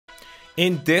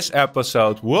In this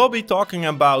episode, we'll be talking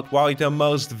about why the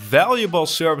most valuable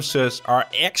services are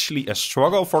actually a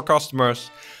struggle for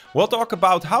customers. We'll talk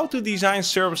about how to design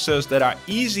services that are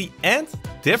easy and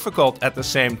difficult at the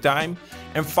same time.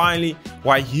 And finally,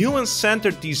 why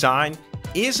human-centered design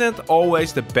isn't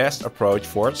always the best approach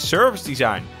for service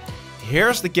design.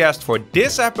 Here's the guest for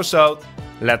this episode.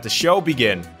 Let the show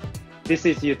begin. This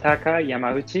is Yutaka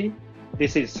Yamauchi.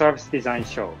 This is Service Design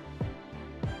Show.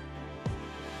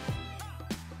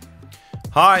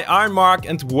 Hi, I'm Mark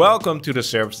and welcome to the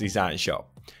Service Design Show.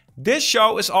 This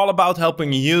show is all about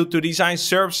helping you to design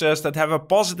services that have a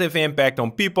positive impact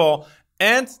on people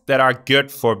and that are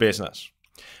good for business.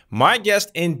 My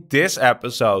guest in this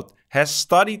episode has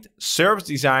studied service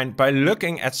design by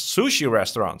looking at sushi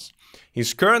restaurants.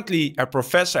 He's currently a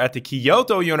professor at the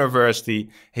Kyoto University.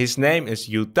 His name is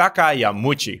Yutaka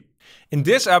Yamauchi. In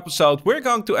this episode, we're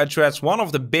going to address one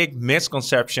of the big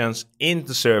misconceptions in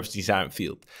the service design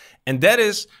field. And that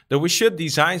is that we should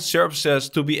design services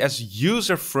to be as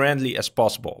user-friendly as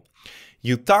possible.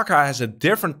 Yutaka has a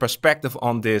different perspective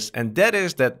on this, and that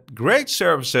is that great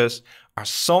services are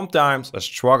sometimes a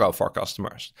struggle for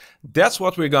customers. That's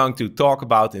what we're going to talk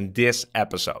about in this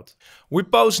episode. We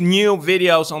post new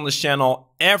videos on the channel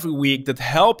every week that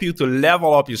help you to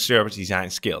level up your service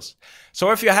design skills. So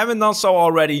if you haven't done so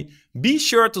already, be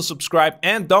sure to subscribe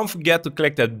and don't forget to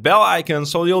click that bell icon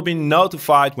so you'll be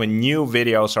notified when new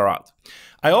videos are out.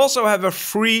 I also have a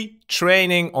free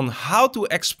training on how to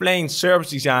explain service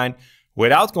design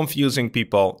without confusing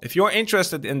people. If you're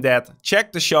interested in that,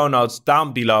 check the show notes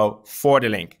down below for the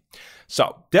link.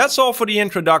 So that's all for the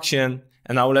introduction.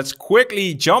 And now let's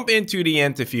quickly jump into the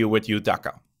interview with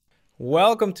Yutaka.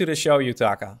 Welcome to the show,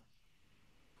 Yutaka.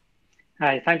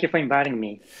 Hi, thank you for inviting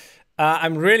me.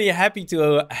 I'm really happy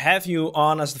to have you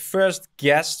on as the first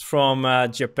guest from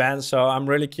Japan. So I'm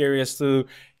really curious to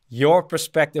your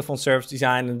perspective on service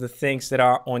design and the things that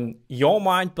are on your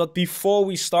mind. But before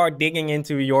we start digging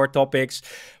into your topics,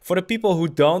 for the people who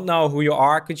don't know who you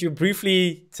are, could you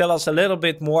briefly tell us a little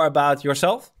bit more about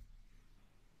yourself?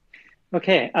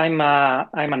 Okay, I'm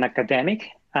an academic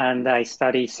and I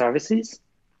study services,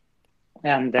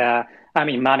 and I'm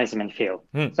in management field.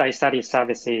 So I study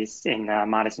services in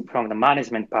management from the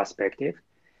management perspective.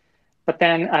 But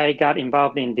then I got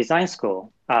involved in design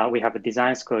school. We have a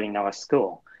design school in our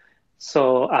school.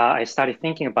 So I started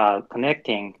thinking about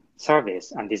connecting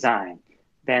service and design.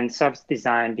 Then service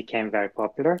design became very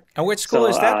popular. And which school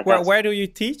is that? Where do you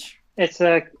teach? It's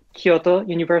Kyoto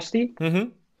University.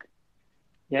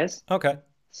 Yes. Okay.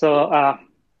 So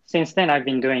since then, I've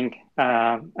been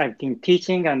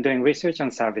teaching and doing research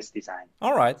on service design.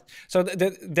 All right. So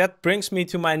that brings me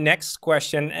to my next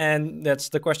question, and that's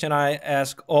the question I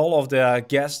ask all of the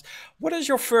guests. What is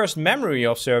your first memory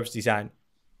of service design?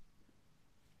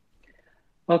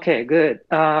 Okay, good.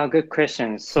 Good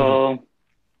question. So,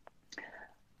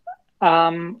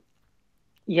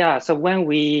 yeah, so when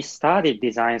we started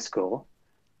design school,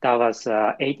 that was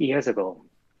 8 years ago.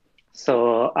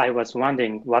 So I was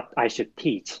wondering what I should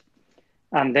teach.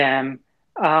 And then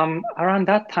around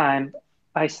that time,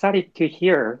 I started to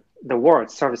hear the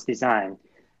word service design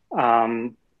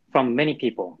from many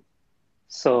people.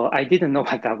 So I didn't know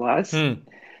what that was.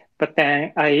 But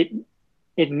then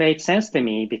it made sense to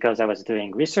me because I was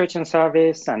doing research on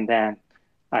service, and then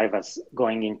I was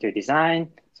going into design,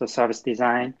 so service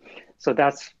design. So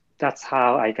that's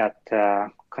how I got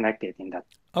connected in that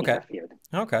field.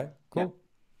 Okay, cool. Yeah.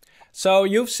 So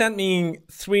you've sent me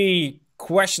 3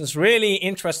 questions, really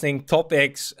interesting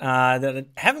topics that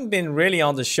haven't been really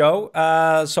on the show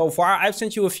so far. I've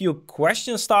sent you a few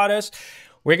question starters.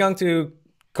 We're going to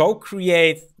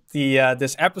co-create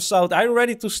this episode. Are you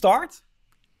ready to start?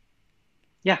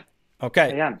 Yeah.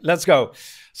 Okay, let's go.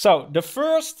 So the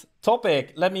first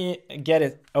topic, let me get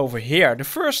it over here. The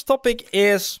first topic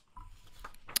is,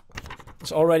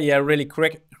 it's already a really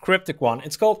cryptic one.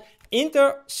 It's called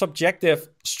intersubjective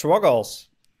struggles.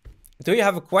 Do you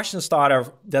have a question starter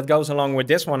that goes along with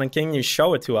this one, and can you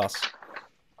show it to us?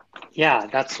 Yeah,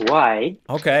 that's why.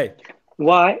 Okay.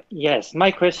 Why? Yes, my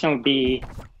question would be,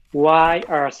 why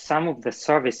are some of the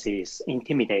services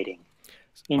intimidating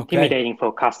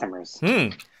for customers?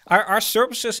 Are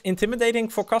services intimidating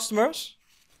for customers?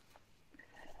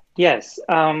 Yes.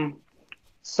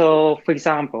 So, for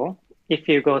example, if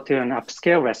you go to an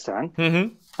upscale restaurant,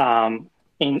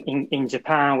 in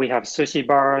Japan, we have sushi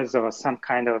bars or some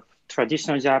kind of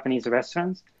traditional Japanese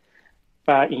restaurants.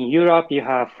 But in Europe, you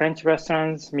have French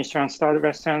restaurants, Michelin-starred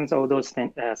restaurants, all those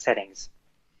settings.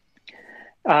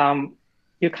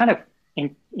 You're kind of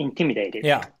intimidated.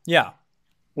 Yeah.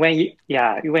 When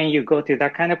you go to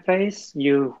that kind of place,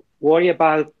 you worry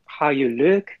about how you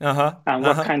look, Uh-huh. and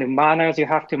what kind of manners you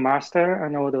have to master,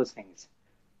 and all those things,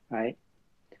 right?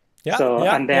 Yeah, So,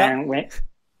 yeah, and yeah. then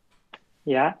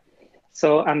yeah. So,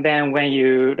 and then when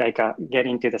you like get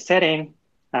into the setting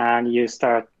and you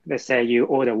start, let's say you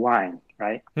order wine,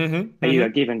 right? Mm-hmm, And you are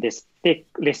mm-hmm. given this thick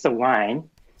list of wine,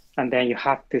 and then you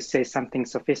have to say something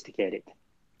sophisticated,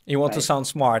 You want to right? sound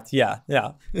smart. Yeah,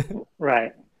 yeah.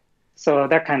 Right. So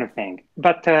that kind of thing.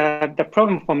 But the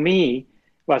problem for me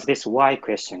was this why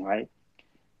question, right?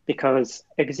 Because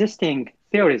existing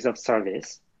theories of service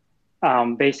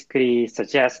basically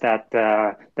suggest that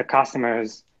the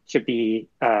customers should be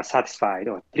satisfied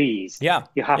or pleased. Yeah,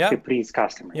 You have to yeah, please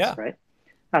customers, yeah. right?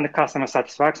 And the customer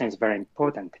satisfaction is very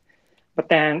important. But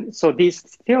then, so these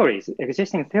theories,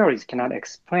 existing theories, cannot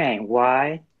explain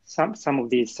why some of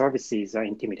these services are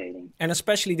intimidating. And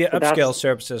especially the So upscale that's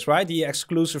services, right? The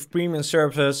exclusive premium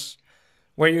service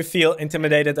where you feel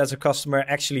intimidated as a customer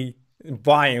actually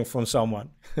buying from someone.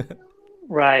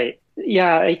 right.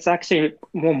 Yeah, it's actually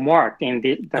more marked in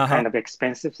the Uh-huh. kind of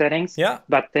expensive settings. Yeah.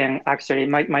 But then actually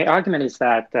my argument is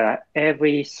that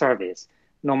every service,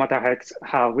 no matter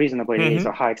how reasonable it is Mm-hmm.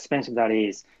 or how expensive that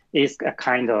is a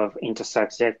kind of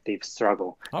intersubjective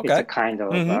struggle. It's a Okay. kind of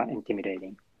Mm-hmm.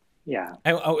 intimidating. Yeah.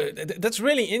 And, that's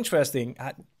really interesting.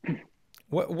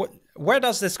 Where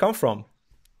does this come from?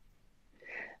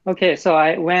 Okay, so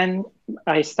when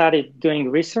I started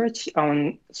doing research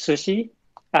on sushi,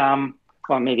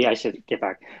 or maybe I should get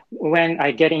back. When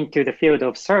I get into the field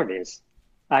of service,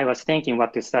 I was thinking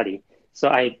what to study. So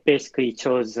I basically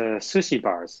chose sushi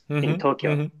bars in Mm-hmm.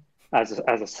 Tokyo Mm-hmm.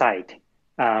 as a site.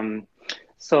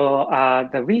 So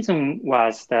the reason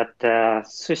was that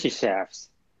sushi chefs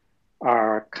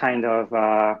are kind of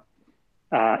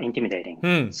intimidating.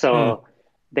 Mm-hmm. So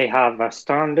they have a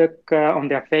stern look on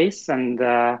their face, and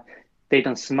they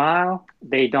don't smile.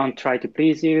 They don't try to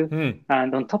please you. Mm-hmm.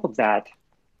 And on top of that,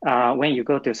 when you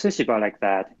go to a sushi bar like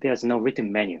that, there's no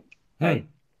written menu, right?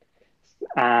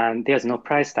 And there's no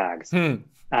price tags.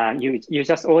 Mm-hmm. You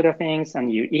just order things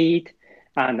and you eat,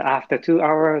 and after 2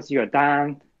 hours you're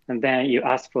done, and then you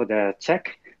ask for the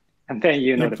check, and then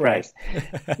you know You the pray.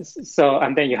 price. So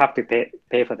and then you have to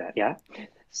pay for that, yeah.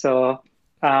 So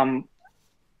um,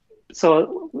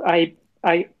 so I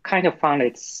kind of found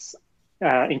it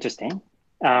interesting.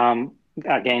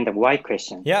 Again, the why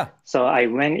question. Yeah. So I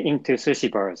went into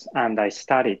sushi bars and I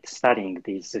started studying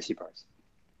these sushi bars.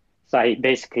 So I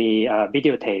basically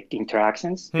videotaped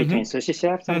interactions between Mm-hmm. sushi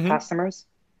chefs and Mm-hmm. customers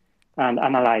and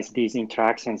analyzed these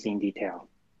interactions in detail.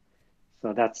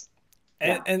 So that's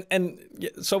yeah. And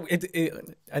so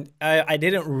I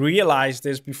didn't realize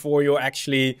this before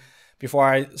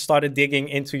I started digging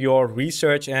into your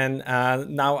research, and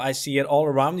now I see it all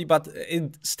around me. But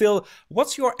still,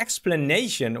 what's your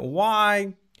explanation?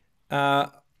 Why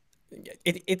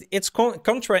it's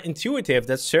counterintuitive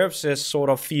that services sort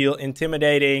of feel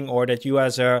intimidating, or that you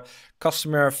as a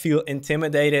customer feel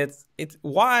intimidated?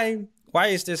 Why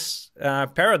is this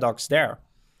paradox there?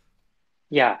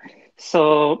 Yeah.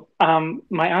 So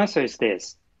my answer is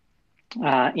this.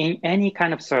 In any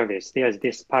kind of service, there's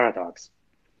this paradox.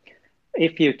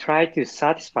 If you try to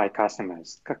satisfy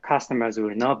customers, customers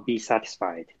will not be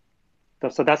satisfied.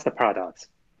 So that's the paradox.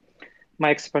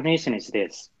 My explanation is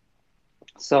this.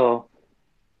 So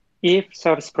if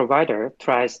service provider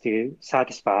tries to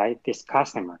satisfy this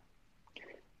customer,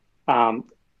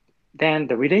 then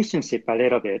the relationship a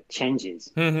little bit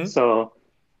changes. Mm-hmm. So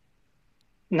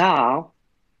now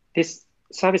this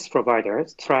service provider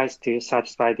tries to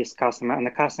satisfy this customer, and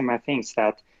the customer thinks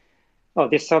that, oh,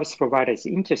 this service provider is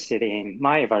interested in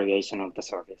my evaluation of the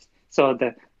service. So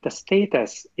the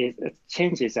status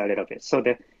changes a little bit. So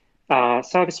the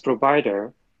service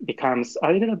provider becomes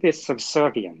a little bit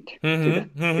subservient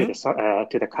Mm-hmm. Mm-hmm.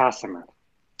 to the customer.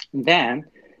 Then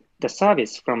the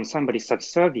service from somebody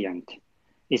subservient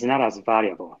is not as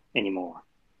valuable anymore.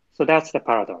 So that's the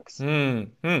paradox.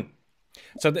 Mm-hmm.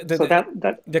 So So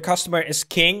the customer is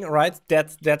king, right?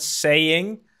 That's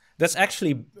saying that's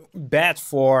actually bad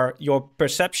for your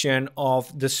perception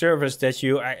of the service that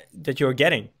you're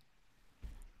getting.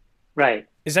 right.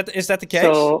 Is that the case?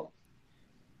 So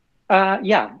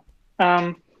yeah.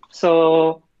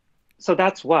 So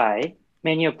that's why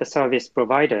many of the service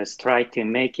providers try to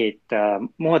make it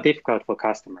more difficult for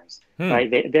customers, right?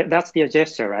 That's their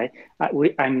gesture, right?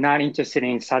 I'm not interested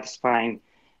in satisfying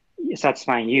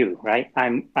you, right?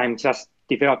 I'm just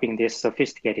developing this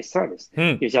sophisticated service.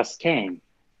 You just came,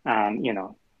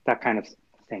 that kind of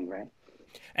thing, right?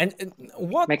 And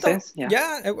what Makes sense? Yeah.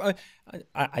 Yeah,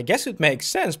 I guess it makes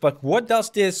sense. But what does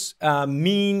this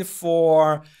mean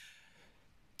for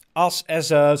us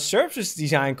as a service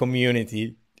design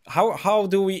community? How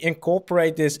do we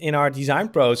incorporate this in our design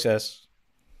process?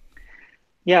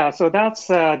 Yeah, so that's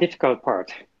a difficult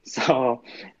part. So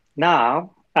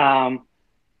now,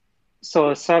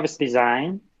 so service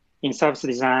design,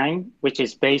 which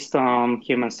is based on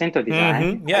human-centered design, I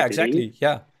Yeah, believe. exactly.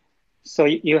 Yeah. So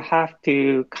you have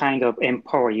to kind of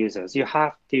empower users. You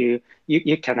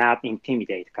cannot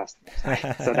intimidate customers,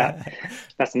 right? So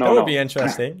that's That would no. be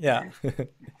interesting. Yeah.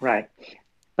 Right.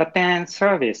 But then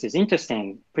service is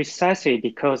interesting precisely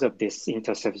because of this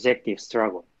intersubjective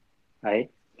struggle, right?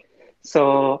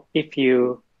 So so if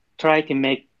you try to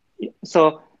make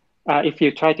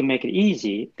it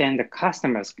easy, then the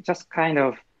customers just kind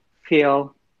of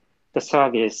feel the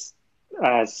service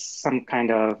as some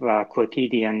kind of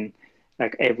quotidian,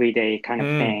 like everyday kind of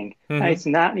thing. It's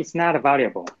not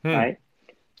valuable, right?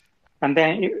 And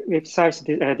then if service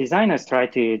designers try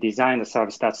to design a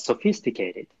service that's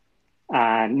sophisticated,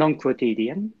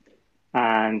 non-quotidian,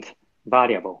 and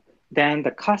valuable, then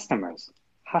the customers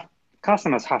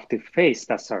have to face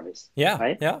that service, Yeah.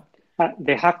 right? Yeah.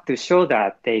 They have to show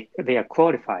that they are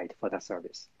qualified for the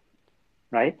service,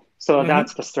 right? So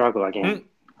that's the struggle again.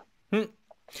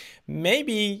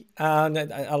 Maybe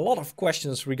a lot of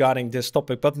questions regarding this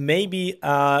topic, but maybe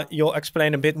you'll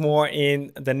explain a bit more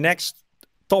in the next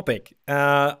topic.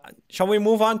 Shall we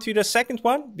move on to the second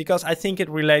one? Because I think it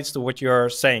relates to what you're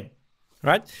saying,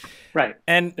 right? Right.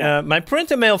 And my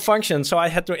printer malfunctioned, so I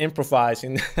had to improvise.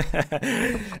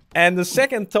 And the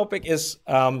second topic is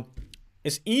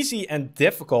easy and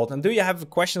difficult. And do you have a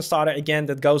question starter again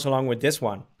that goes along with this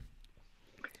one?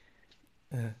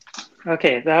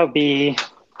 Okay, that would be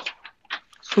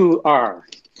who are.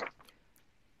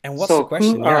 And what's the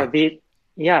question?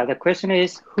 The question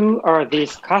is, who are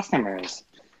these customers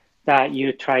that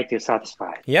you try to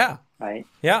satisfy? Yeah. Right?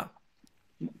 Yeah.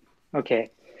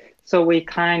 Okay. So we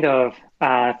kind of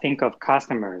think of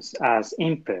customers as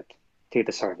input to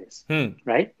the service,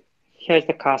 right? Here's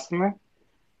the customer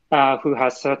who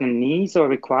has certain needs or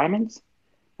requirements.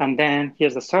 And then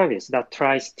here's the service that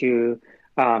tries to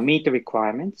meet the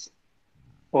requirements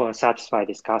or satisfy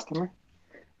this customer.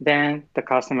 Then the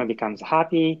customer becomes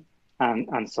happy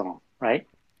and so on, right?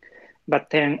 But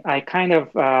then I kind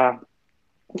of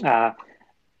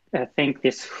think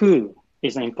this who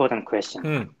is an important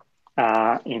question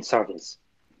in service.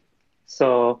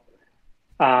 So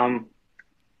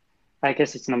I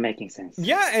guess it's not making sense.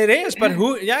 Yeah, it is. But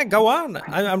who? Yeah, go on.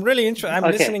 I'm really interested.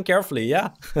 I'm listening carefully. Yeah.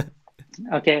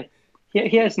 Okay.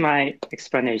 Here's my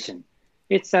explanation.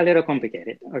 It's a little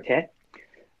complicated. Okay.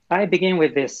 I begin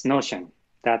with this notion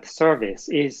that service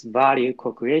is value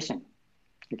co-creation.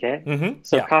 Okay.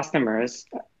 So customers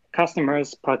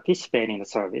participate in the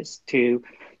service to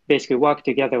basically work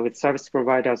together with service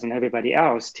providers and everybody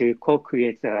else to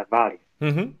co-create the value.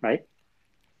 Right.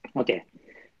 Okay.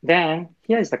 Then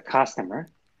here's the customer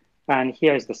and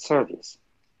here's the service.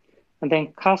 And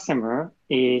then customer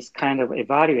is kind of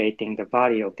evaluating the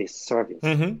value of this service,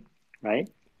 right?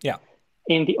 Yeah.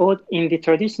 In the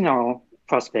traditional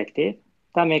perspective,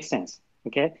 that makes sense.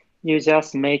 Okay, you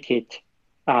just make it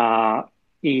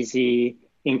easy,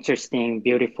 interesting,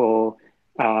 beautiful,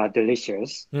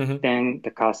 delicious. Then the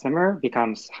customer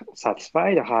becomes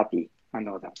satisfied, happy, and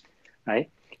all that, right?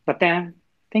 But then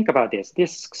think about this: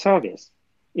 this service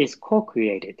is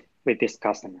co-created with this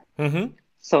customer.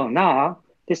 So now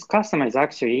this customer is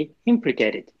actually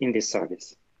implicated in this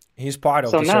service. He's part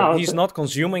of the service. He's not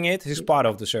consuming it. He's part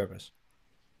of the service.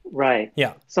 Right.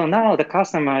 Yeah. So now the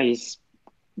customer is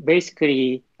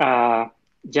basically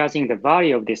judging the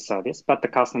value of this service, but the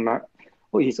customer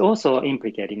is also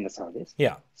implicated in the service.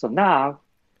 Yeah. So now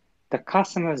the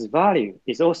customer's value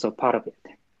is also part of it.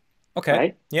 Okay.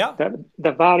 Right? Yeah.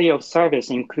 The value of service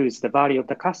includes the value of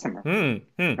the customer,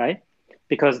 right?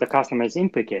 Because the customer is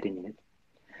implicated in it.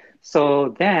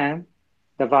 So then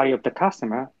the value of the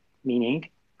customer, meaning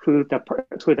who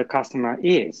the customer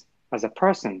is as a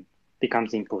person,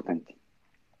 becomes important.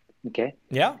 Okay.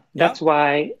 Yeah. That's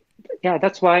why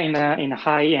in a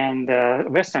high-end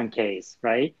Western case,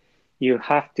 right? You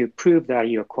have to prove that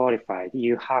you're qualified.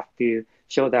 You have to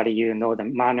show that you know the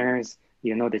manners,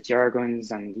 you know the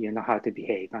jargons, and you know how to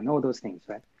behave, and all those things,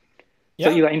 right? Yeah,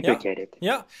 so you are implicated.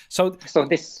 Yeah. So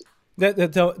this. I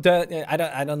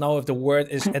don't know if the word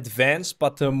is advanced,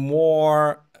 but the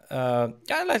more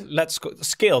let's go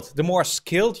skilled. The more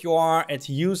skilled you are at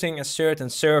using a certain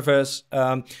service,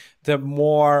 the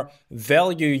more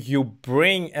value you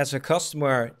bring as a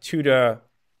customer to the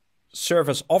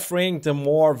service offering, the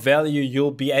more value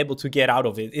you'll be able to get out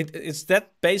of it. Is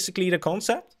that basically the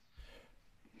concept?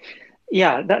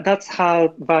 Yeah, that's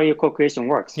how value co-creation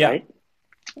works, right?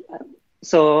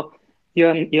 So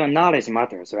your knowledge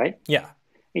matters, right? Yeah,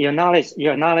 Your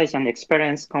knowledge and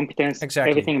experience, competence,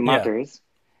 exactly. everything Yeah. matters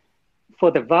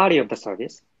for the value of the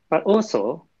service. But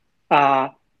also, uh,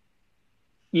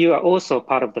 you are also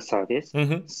part of the service.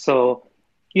 Mm-hmm. So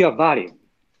your value,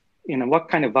 what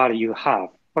kind of value you have,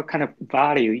 what kind of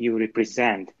value you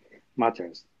represent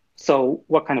matters. So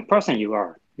what kind of person you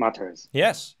are matters,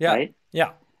 Yes. Yeah. right?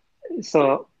 Yeah.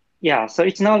 So yeah, so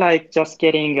it's not like just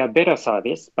getting a better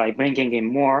service by bringing in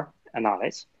more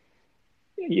knowledge.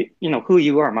 Who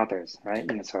you are matters, right,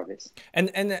 in a service. And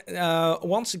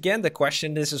once again, the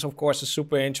question. This is of course a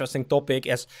super interesting topic,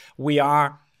 as we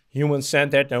are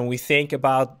human-centered and we think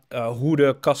about who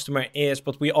the customer is,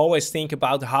 but we always think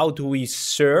about how do we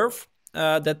serve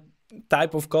that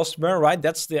type of customer, right?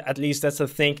 At least that's the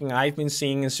thinking I've been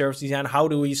seeing in service design. How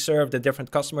do we serve the different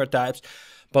customer types,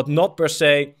 but not per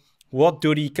se what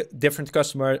do the different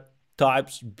customer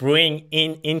types bring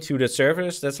into the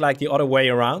service. That's like the other way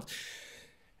around.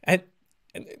 And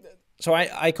so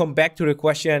I come back to the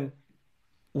question,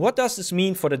 what does this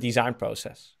mean for the design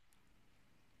process?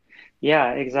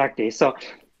 Yeah, exactly.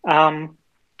 Um,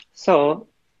 so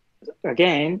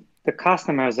again, the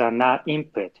customers are not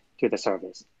input to the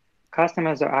service.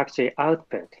 Customers are actually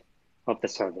output of the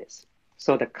service.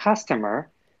 So the customer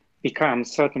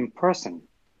becomes certain person.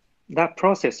 That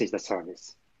process is the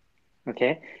service.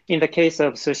 Okay. In the case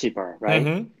of sushi bar, right?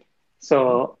 Mm-hmm.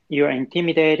 So you're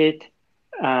intimidated,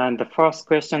 and the first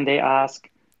question they ask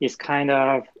is kind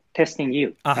of testing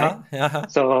you, right? Uh-huh. Uh-huh.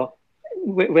 So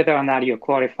whether or not you're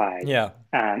qualified, Yeah.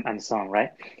 and so on,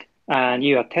 right? And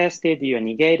you are tested, you are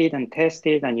negated and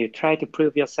tested, and you try to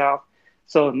prove yourself.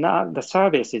 So now the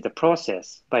service is the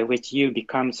process by which you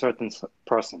become certain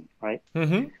person, right?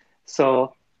 Mm-hmm.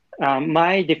 So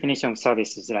my definition of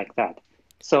service is like that.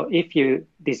 So if you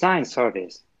design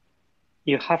service,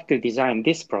 you have to design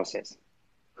this process,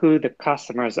 who the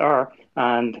customers are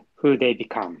and who they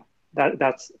become.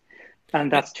 That's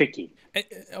tricky.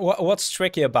 What's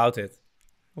tricky about it?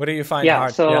 What do you find Yeah.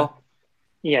 hard? Yeah. So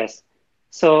yes.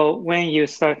 So when you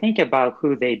start thinking about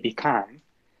who they become,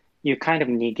 you kind of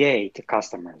negate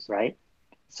customers, right?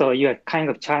 So you're kind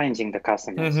of challenging the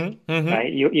customers, Mm-hmm. Mm-hmm.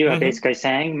 right? You are Mm-hmm. basically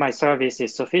saying, my service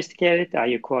is sophisticated. Are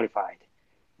you qualified,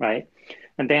 right?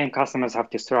 And then customers have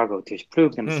to struggle to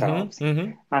prove themselves. Mm-hmm.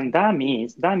 Mm-hmm. And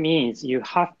that means you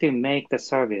have to make the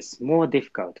service more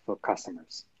difficult for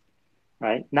customers,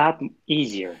 right? Not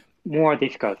easier, more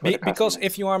difficult for the Because customers.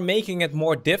 if you are making it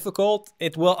more difficult,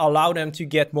 it will allow them to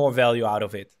get more value out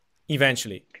of it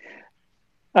eventually.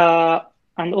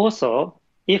 And also,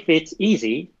 if it's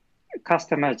easy,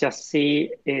 customers just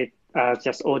see it as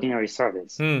just ordinary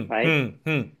service, right?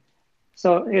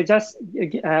 So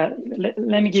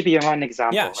let me give you one Yeah,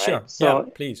 example, right? sure. Yeah, So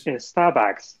please.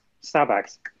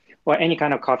 Starbucks, or any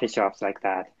kind of coffee shops like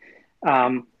that,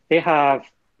 they have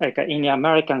like in the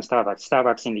American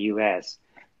Starbucks in the US,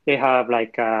 they have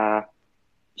like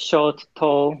short,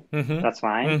 tall, Mm-hmm. that's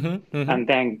fine, Mm-hmm. Mm-hmm. and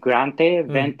then grande,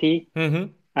 venti, Mm-hmm.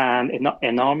 and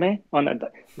enorme.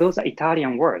 Those are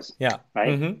Italian words, Yeah. right?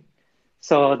 Mm-hmm.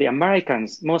 So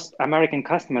most American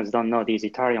customers don't know these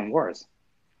Italian words,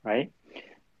 right?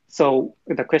 So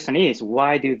the question is,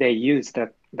 why do they use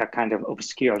that kind of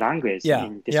obscure language Yeah.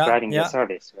 in Yeah. describing their Yeah.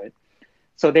 service, right?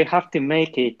 So they have to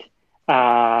make it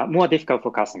more difficult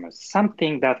for customers,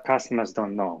 something that customers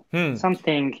don't know,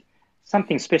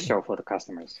 something special for the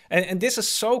customers. And this is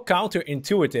so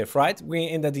counterintuitive, right? We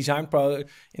in the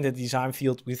design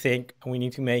field, we think we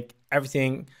need to make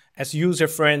everything as user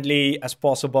friendly as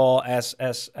possible, as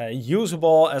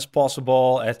usable as possible,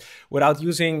 without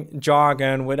using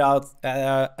jargon, without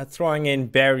throwing in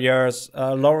barriers,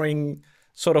 lowering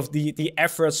sort of the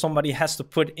effort somebody has to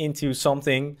put into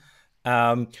something.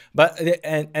 But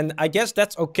I guess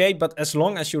that's okay, but as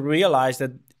long as you realize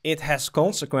that it has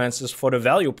consequences for the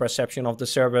value perception of the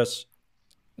service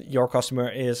your customer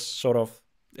is sort of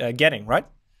getting, right?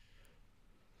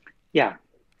 Yeah,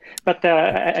 but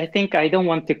I think I don't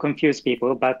want to confuse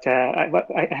people, but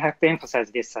I have to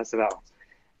emphasize this as well.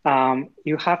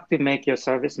 You have to make your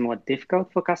service more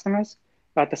difficult for customers,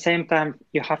 but at the same time,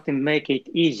 you have to make it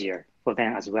easier for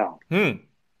them as well,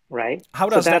 right? How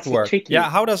So does that that's work? tricky. Yeah,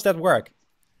 how does that work?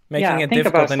 Making Yeah, it think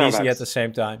about difficult and easy at the Starbucks,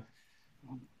 same time.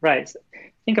 right?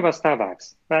 Think about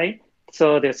Starbucks, right?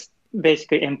 So there's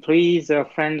basically employees are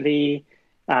friendly,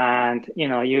 and you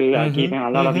are Mm-hmm. given a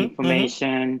lot of Mm-hmm. Mm-hmm.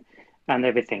 information and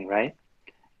everything, right?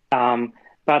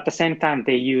 But at the same time,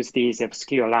 they use these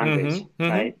obscure language, Mm-hmm.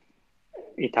 Mm-hmm. right?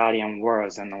 Italian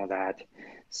words and all that.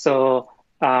 So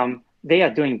they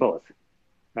are doing both,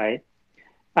 right?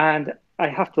 And I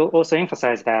have to also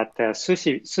emphasize that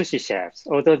sushi chefs,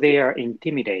 although they are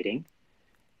intimidating,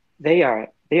 they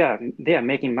are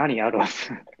making money out of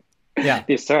Yeah.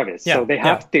 this service. So Yeah. they Yeah.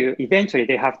 have to eventually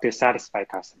they have to satisfy Yeah.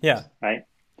 customers, right?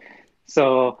 So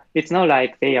it's not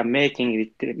like they are making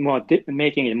it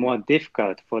more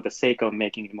difficult for the sake of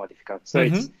making it more difficult. So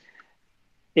Mm-hmm.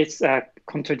 it's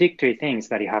contradictory things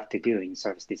that you have to do in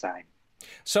service design.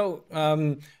 So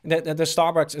the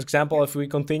Starbucks example, if we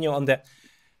continue on that,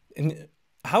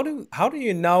 how do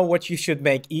you know what you should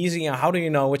make easy and how do you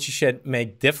know what you should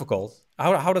make difficult?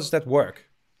 How does that work?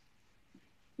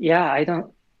 Yeah, I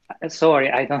don't. Sorry,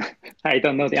 I don't. I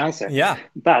don't know the answer. Yeah.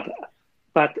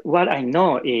 But what I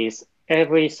know is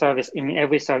every service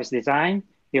design,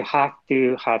 you have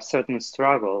to have certain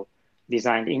struggle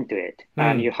designed into it,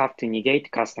 and Hmm. you have to negate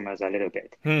customers a little bit.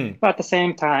 Hmm. But at the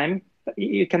same time,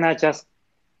 you cannot just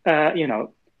you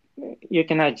know you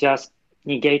cannot just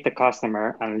negate the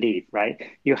customer and leave, right?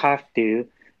 You have to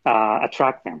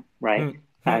attract them, right?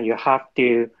 Hmm. Hmm. You have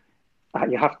to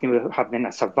have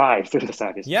them survive through the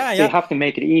service. Yeah. So you Yeah. have to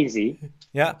make it easy.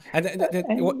 Yeah. And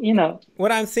And, you know,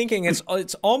 what I'm thinking is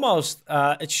it's almost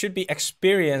it should be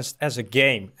experienced as a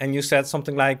game. And you said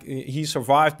something like he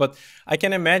survived, but I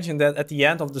can imagine that at the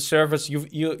end of the service,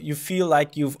 you feel like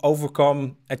you've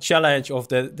overcome a challenge of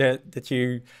that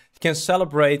you can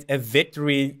celebrate a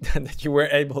victory that you were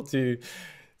able to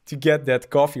get that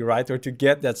coffee, right, or to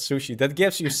get that sushi. That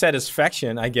gives you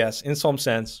satisfaction, I guess, in some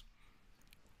sense.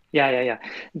 yeah.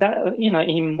 That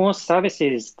in most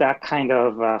services, that kind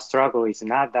of struggle is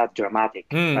not that dramatic,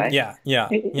 Mm, right? yeah. Yeah.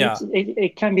 Yeah.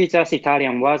 It can be just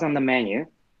Italian words on the menu.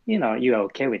 You're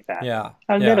okay with that. Yeah.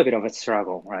 A Yeah. little bit of a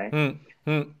struggle, right? Mm,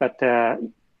 mm. But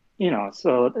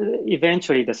so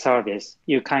eventually the service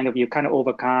you kind of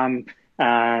overcome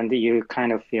and you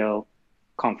kind of feel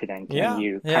confident and Yeah.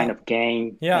 you kind Yeah. of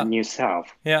gain a Yeah. new self.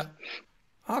 Yeah.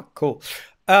 Oh, cool.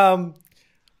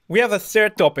 We have a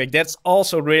third topic that's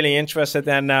also really interested,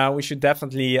 and we should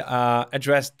definitely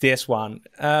address this one.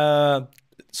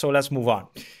 So let's move on.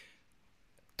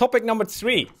 Topic number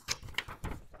 3.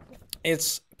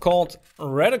 It's called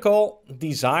radical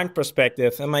design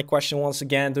perspective. And my question once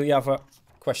again, do you have a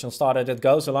question started that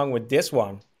goes along with this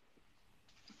one?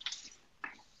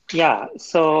 Yeah,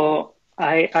 so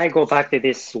I go back to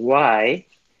this why.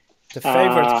 The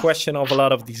favorite question of a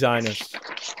lot of designers.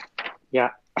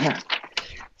 Yeah.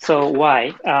 So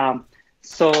why?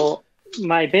 So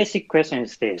my basic question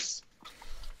is this.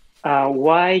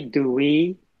 Why do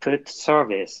we put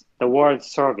service, the word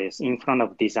service, in front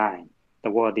of design, the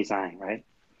word design, right?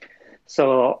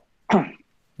 So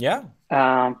Yeah.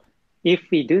 if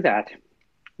we do that,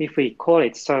 if we call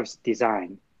it service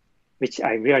design, which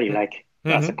I really like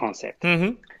as a concept,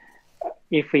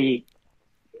 if we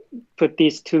put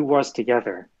these two words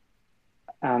together,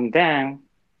 and then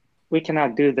we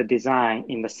cannot do the design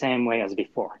in the same way as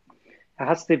before. It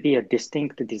has to be a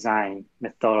distinct design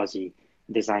methodology,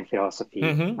 design philosophy,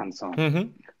 and so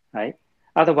on, right?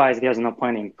 Otherwise, there's no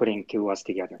point in putting two words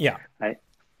together, Yeah. right?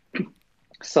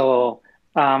 So,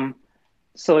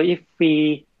 if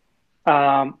we,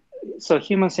 so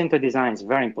human-centered design is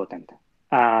very important.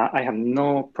 I have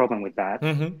no problem with that.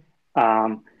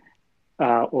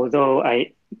 Although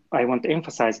I want to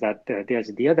emphasize that there's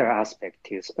the other aspect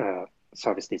to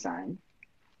service design,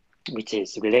 which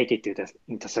is related to the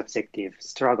intersubjective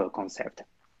struggle concept.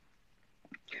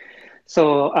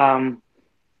 So,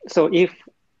 so if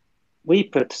we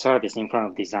put service in front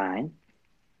of design,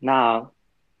 now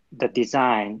the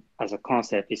design as a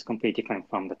concept is completely different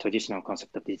from the traditional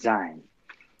concept of design.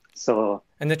 So,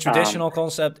 and the traditional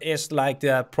concept is like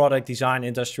the product design,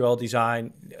 industrial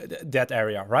design, that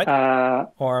area, right?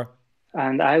 Or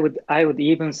and I would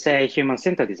even say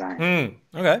human-centered design.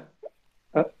 Okay.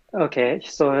 Okay,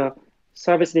 so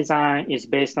service design is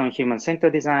based on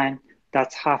human-centered design.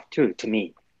 That's half true to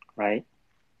me, right?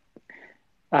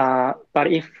 But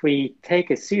if we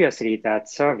take it seriously that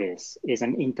service is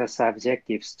an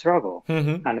intersubjective struggle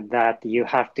and that you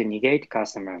have to negate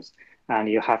customers and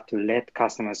you have to let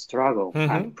customers struggle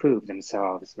and prove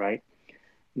themselves, right?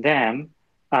 Then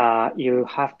you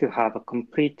have to have a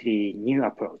completely new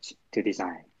approach to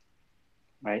design,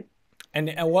 right? And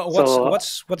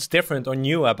what's different or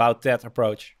new about that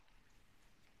approach?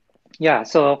 Yeah,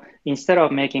 so instead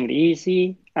of making it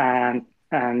easy and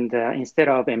instead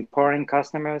of empowering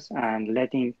customers and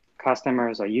letting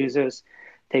customers or users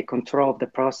take control of the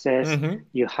process,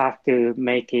 you have to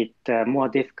make it more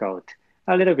difficult,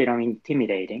 a little bit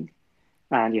intimidating,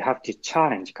 and you have to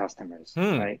challenge customers,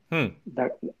 right?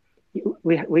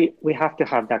 We have to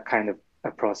have that kind of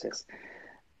a process.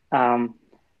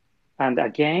 And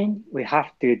again, we have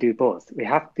to do both. We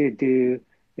have to do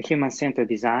the human-centered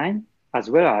design as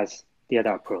well as the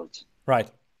other approach. Right.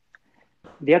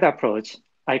 the other approach,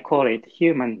 I call it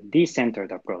human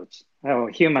decentered approach or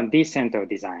human decentered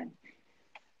design.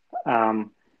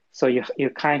 Um, so you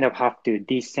kind of have to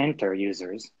decenter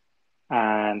users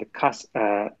and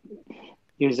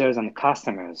users and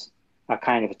customers are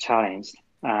kind of challenged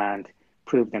and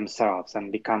prove themselves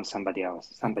and become somebody else,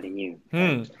 somebody new.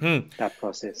 Right? That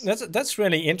process. That's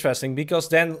really interesting, because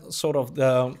then sort of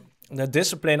the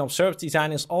discipline of service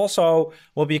design is also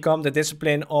will become the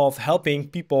discipline of helping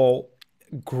people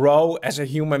grow as a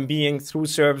human being through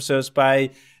services by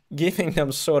giving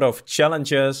them sort of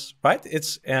challenges, right?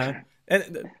 It's and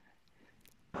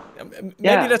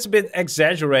maybe that's a bit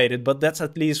exaggerated, but that's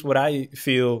at least what I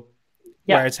feel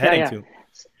where it's heading to.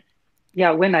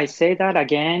 Yeah, when I say that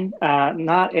again,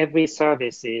 not every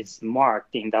service is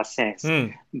marked in that sense,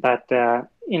 but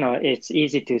it's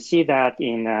easy to see that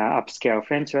in upscale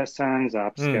French restaurants,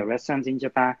 upscale restaurants in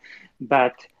Japan,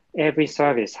 but every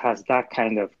service has that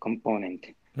kind of component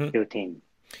built in.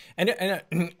 And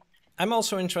I'm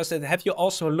also interested, have you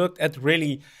also looked at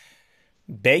really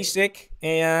basic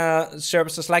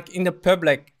services like in the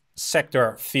public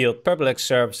sector field, public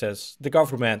services, the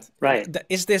government? Right.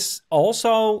 Is this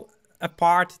also a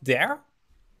part there?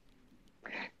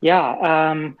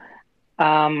 Yeah,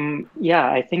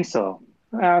 I think so.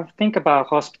 Think about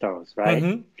hospitals,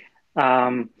 right?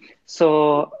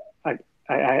 So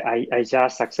I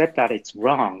just accept that it's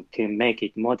wrong to make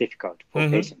it more difficult for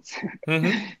patients.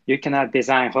 You cannot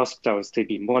design hospitals to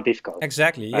be more difficult.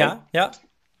 Exactly. Right?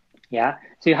 Yeah.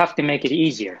 So you have to make it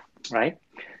easier, right?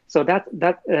 So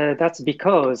that's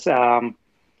because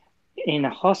in a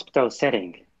hospital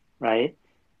setting, right?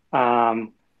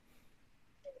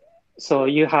 So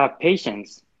you have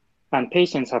patients, and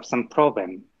patients have some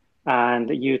problem, and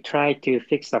you try to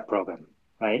fix the problem,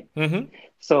 right?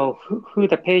 So who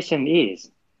the patient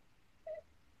is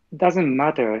doesn't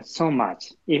matter so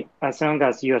much as long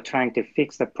as you are trying to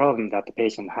fix the problem that the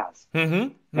patient has,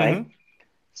 right?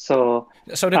 So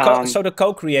the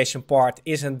co-creation part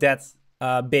isn't that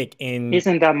big in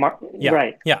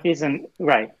right? Isn't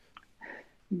right?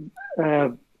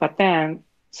 But then.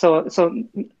 So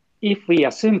if we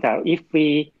assume that, if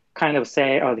we kind of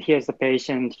say, oh, here's the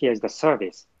patient, here's the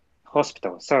service,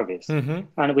 hospital service,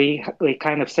 and we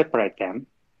kind of separate them,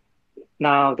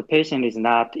 now the patient is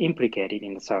not implicated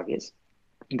in the service,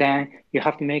 then you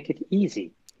have to make it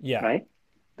easy, right?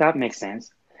 That makes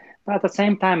sense. But at the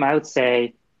same time, I would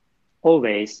say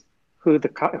always who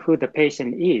the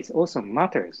patient is also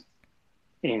matters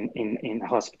in a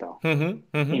hospital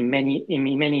in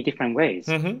many different ways.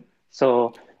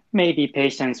 So maybe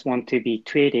patients want to be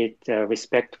treated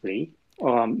respectfully,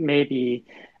 or maybe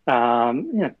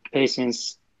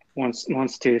patients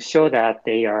wants to show that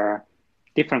they are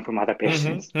different from other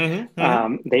patients.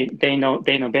 They know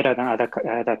better than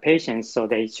other patients, so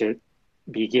they should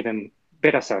be given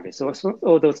better service. So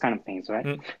all those kind of things,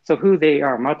 right? So who they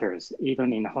are matters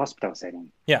even in a hospital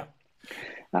setting.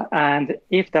 And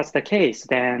if that's the case,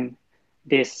 then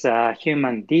this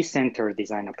human decentered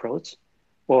design approach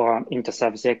or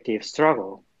intersubjective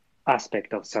struggle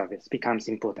aspect of service becomes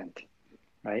important,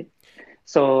 right?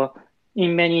 So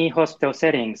in many hospital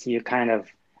settings, you kind of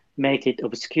make it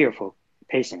obscure for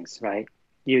patients, right?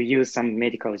 You use some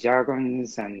medical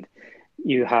jargons, and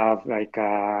you have like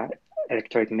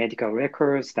electronic medical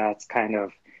records that's kind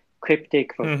of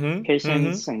cryptic for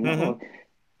patients, and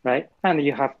right? And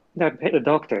you have the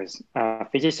doctors,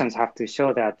 physicians have to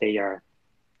show that they are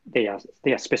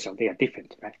special, they are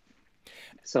different, right?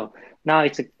 So now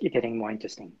it's getting more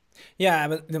interesting. Yeah,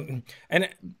 but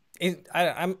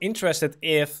I'm interested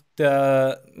if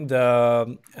the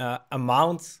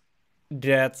amount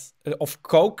of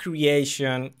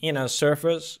co-creation in a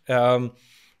service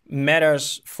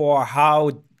matters for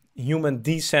how human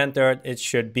decentered it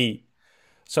should be.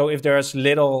 So if there's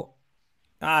little,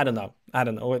 I don't know.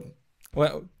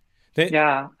 Well,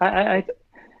 yeah,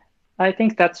 I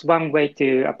think that's one way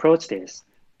to approach this.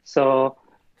 So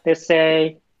let's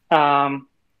say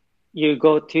you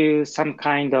go to some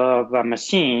kind of a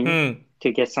machine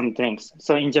to get some drinks.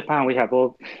 So in Japan, we have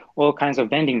all kinds of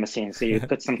vending machines. So you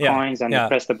put some coins and you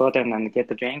press the button and get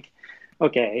the drink.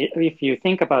 Okay, if you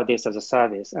think about this as a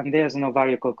service and there's no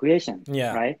value co-creation,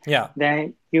 right?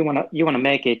 Then you wanna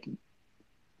make it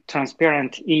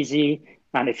transparent, easy,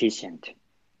 and efficient,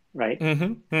 right?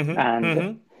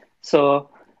 So,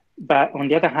 but on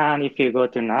the other hand, if you go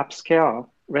to an upscale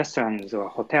restaurants or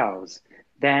hotels,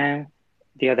 then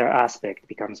the other aspect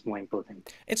becomes more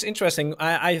important. It's interesting.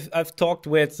 I've talked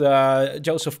with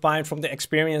Joseph Pine from the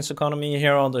Experience Economy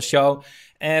here on the show.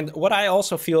 And what I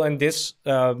also feel in this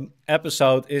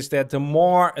episode is that the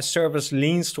more a service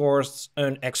leans towards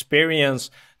an experience,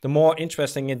 the more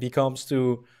interesting it becomes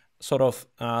to sort of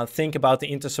think about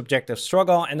the intersubjective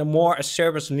struggle, and the more a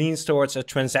service leans towards a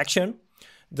transaction,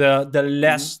 the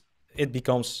less it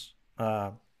becomes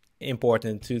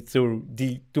important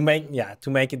to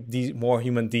make it more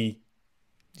human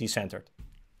decentered,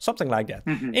 something like that.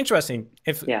 Interesting,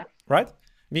 right?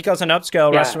 Because an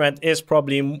upscale restaurant is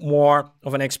probably more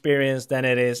of an experience than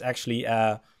it is actually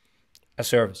a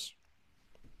service.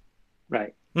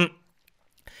 Right.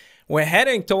 We're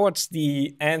heading towards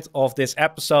the end of this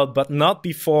episode, but not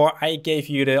before I gave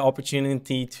you the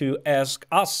opportunity to ask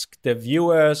us, the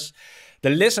viewers, the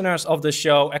listeners of the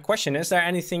show, a question. Is there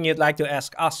anything you'd like to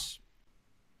ask us?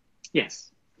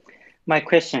 Yes. My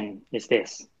question is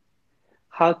this.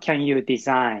 How can you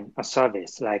design a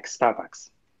service like Starbucks?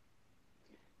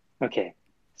 Okay,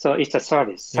 so it's a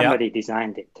service. Somebody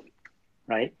designed it,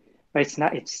 right? But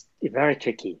it's very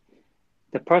tricky.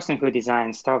 The person who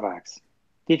designed Starbucks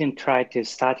didn't try to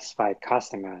satisfy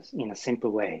customers in a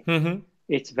simple way.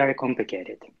 It's very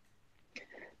complicated.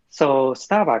 So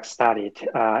Starbucks started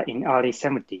in early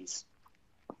 70s.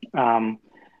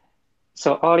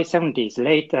 So early 70s,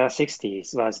 late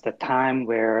 60s was the time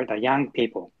where the young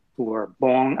people who were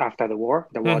born after the war,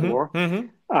 the World War,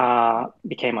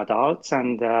 became adults,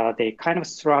 and they kind of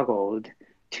struggled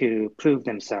to prove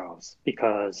themselves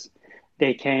because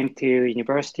they came to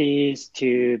universities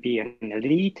to be an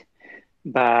elite,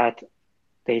 but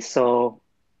they saw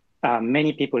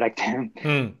many people like them,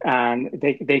 and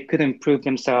they couldn't prove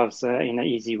themselves in an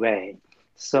easy way.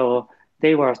 So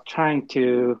they were trying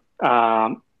to,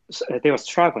 they were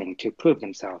struggling to prove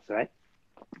themselves, right?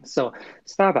 So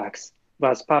Starbucks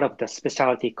was part of the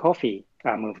specialty coffee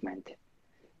movement.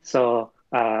 So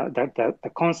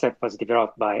the concept was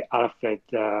developed by Alfred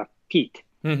Peet,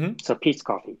 so Peet's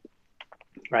Coffee,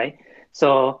 right?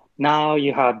 So now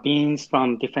you have beans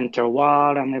from different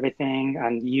terroir and everything,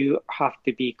 and you have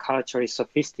to be culturally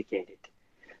sophisticated.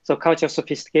 So cultural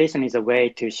sophistication is a way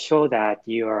to show that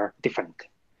you are different.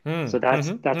 So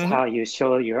that's how you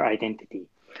show your identity,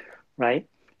 right?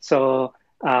 So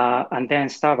and then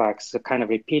Starbucks kind of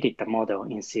repeated the model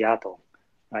in Seattle,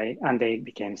 right? And they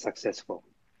became successful.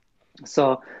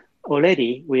 So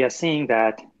already we are seeing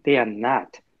that they are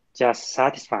not just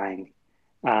satisfying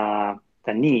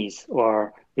the needs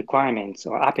or requirements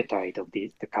or appetite of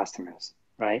the customers,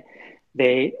 right?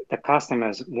 The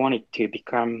customers wanted to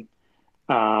become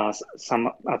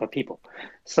some other people.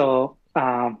 So,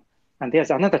 and there's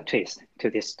another twist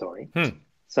to this story.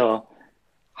 So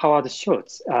Howard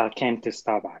Schultz came to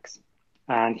Starbucks,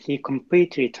 and he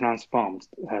completely transformed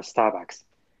Starbucks.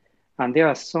 And there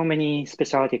are so many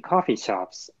specialty coffee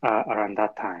shops around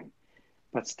that time,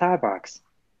 but Starbucks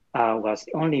was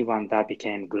the only one that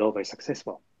became globally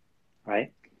successful,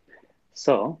 right?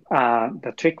 So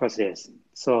the trick was this.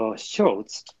 So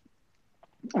Schultz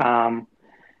kind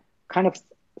of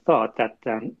thought that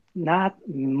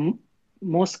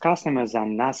most customers are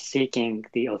not seeking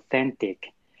the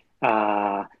authentic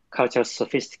cultural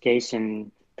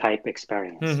sophistication type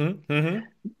experience.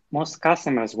 Most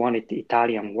customers wanted the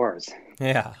Italian words.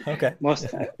 Yeah, okay.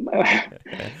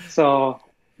 So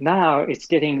now it's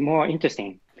getting more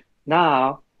interesting.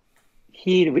 Now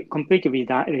he completely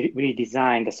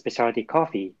redesigned the specialty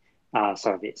coffee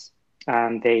service,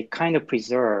 and he kind of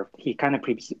preserved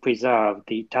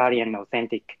the Italian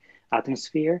authentic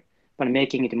atmosphere, but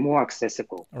making it more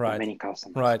accessible for many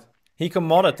customers. Right. He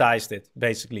commoditized it,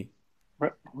 basically.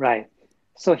 Right.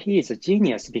 So he is a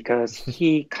genius because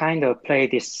he kind of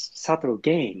played this subtle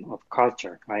game of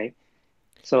culture, right?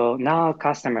 So now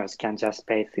customers can just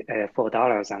pay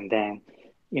 $4 and then,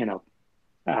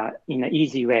 in an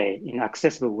easy way, in an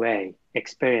accessible way,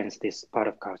 experience this part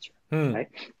of culture, right?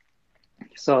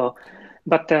 So,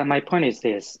 but my point is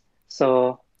this.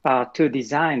 So to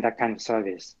design that kind of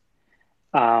service,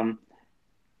 I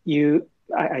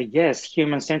guess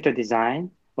human-centered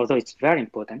design, although it's very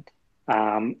important,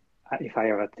 if I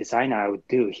were a designer, I would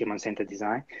do human-centered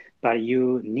design, but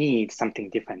you need something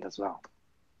different as well.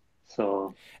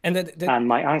 So, and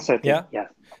my answer to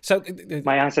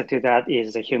my answer to that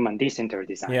is a human decentered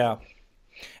design. Yeah,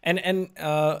 and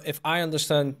if I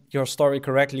understand your story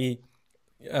correctly,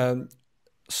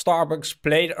 Starbucks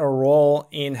played a role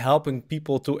in helping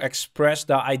people to express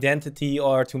their identity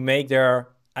or to make their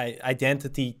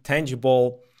identity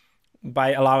tangible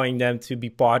by allowing them to be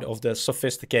part of the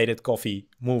sophisticated coffee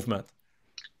movement.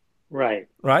 Right.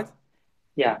 Right?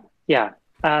 Yeah.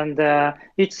 And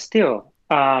it's still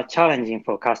challenging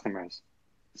for customers.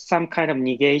 Some kind of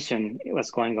negation was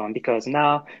going on because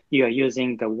now you are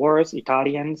using the words,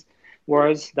 Italians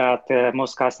words that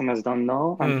most customers don't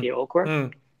know and feel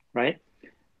awkward, right?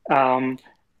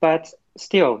 But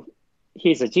still,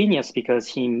 he's a genius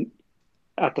because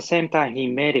at the same time, he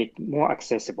made it more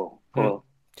accessible for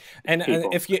And people.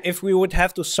 if we would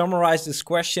have to summarize this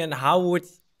question,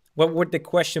 what would the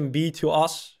question be to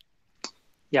us?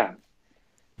 Yeah.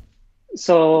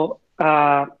 So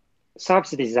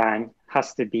service design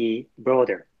has to be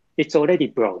broader. It's already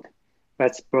broad, but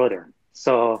it's broader.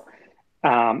 So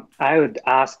I would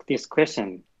ask this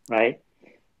question, right?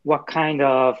 What kind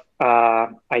of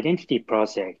identity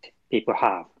project people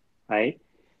have, right?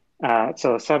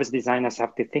 So service designers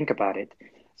have to think about it.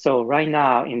 So right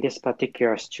now, in this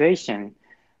particular situation,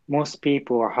 most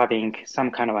people are having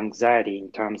some kind of anxiety in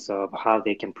terms of how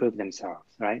they can prove themselves,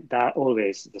 right? That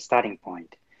always the starting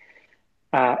point.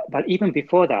 But even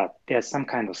before that, there's some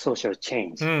kind of social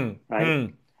change,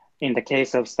 right? In the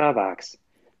case of Starbucks,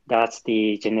 that's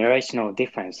the generational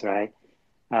difference, right?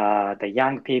 The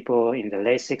young people in the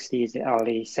late 60s,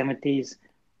 early 70s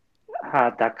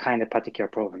had that kind of particular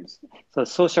problems. So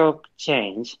social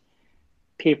change,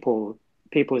 people's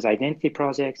identity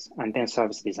projects, and then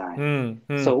service design.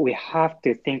 So we have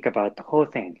to think about the whole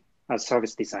thing as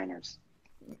service designers.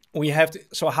 We have to.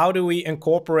 So how do we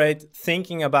incorporate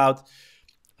thinking about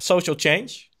social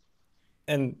change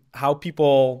and how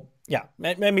people, yeah,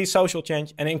 maybe social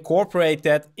change, and incorporate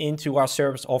that into our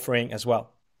service offering as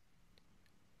well?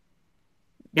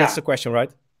 That's the question,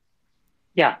 right?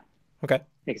 Yeah. Okay.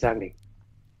 Exactly.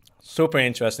 Super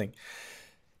interesting.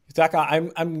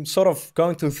 Yutaka, I'm sort of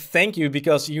going to thank you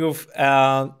because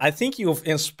I think you've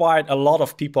inspired a lot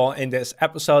of people in this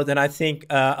episode, and I think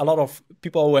a lot of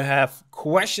people will have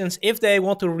questions if they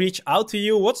want to reach out to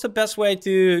you. What's the best way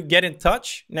to get in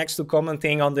touch next to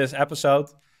commenting on this episode?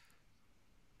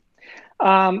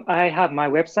 I have my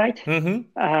website,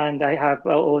 and I have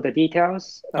all the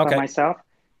details about myself.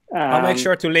 I'll make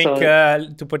sure to link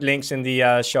to put links in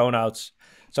the show notes.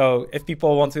 So if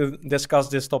people want to discuss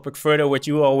this topic further with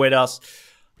you or with us,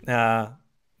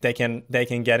 they can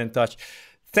get in touch.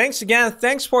 Thanks again.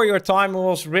 Thanks for your time. It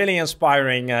was really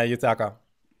inspiring, Yutaka.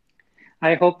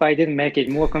 I hope I didn't make it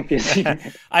more confusing.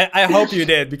 I hope you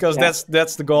did, because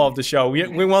that's the goal of the show.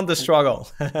 We want the struggle.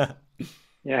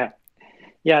 Yeah.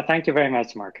 Thank you very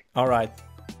much, Mark. All right.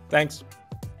 Thanks.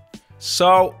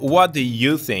 So what do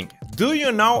you think? Do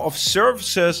you know of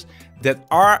services that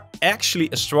are actually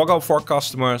a struggle for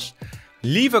customers?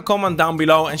 Leave a comment down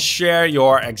below and share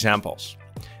your examples.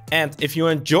 And if you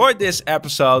enjoyed this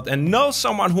episode and know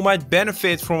someone who might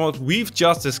benefit from what we've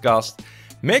just discussed,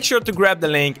 make sure to grab the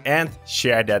link and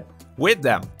share that with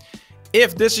them.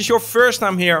 If this is your first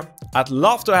time here, I'd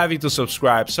love to have you to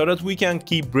subscribe so that we can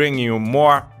keep bringing you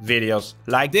more videos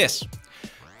like this.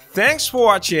 Thanks for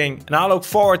watching, and I look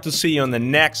forward to see you in the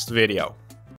next video.